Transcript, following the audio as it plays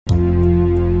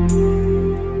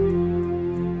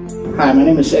Hi, my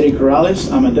name is Eddie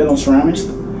Corrales. I'm a dental ceramist,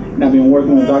 and I've been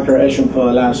working with Dr. Eshom for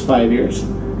the last 5 years.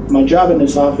 My job in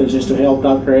this office is to help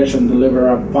Dr. Eshom deliver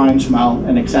a fine smile,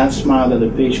 an exact smile that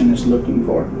the patient is looking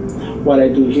for. What I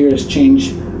do here is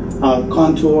change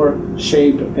contour,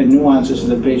 shape, and nuances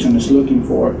that the patient is looking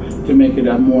for to make it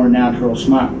a more natural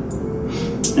smile.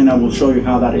 And I will show you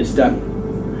how that is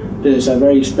done. This is a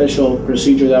very special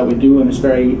procedure that we do, and it's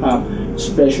very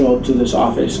special to this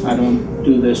office. I don't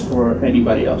do this for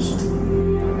anybody else.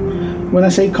 When I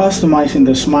say customizing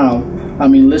the smile, I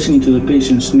mean listening to the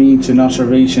patient's needs and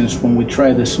observations when we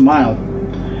try the smile.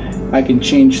 I can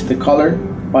change the color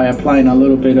by applying a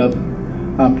little bit of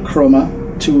chroma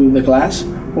to the glass,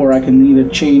 or I can either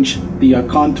change the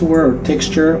contour or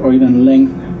texture or even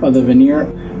length of the veneer,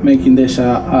 making this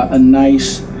a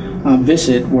nice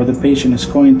visit where the patient is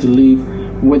going to leave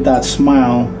with that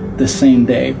smile the same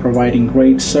day, providing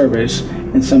great service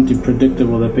and something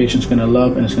predictable the patient's going to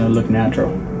love, and it's going to look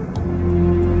natural.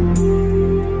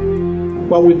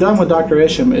 What we've done with Dr.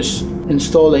 Eshom is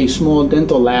install a small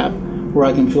dental lab where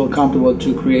I can feel comfortable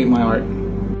to create my art.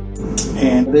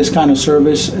 And this kind of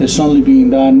service is only being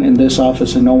done in this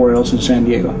office and nowhere else in San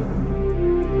Diego.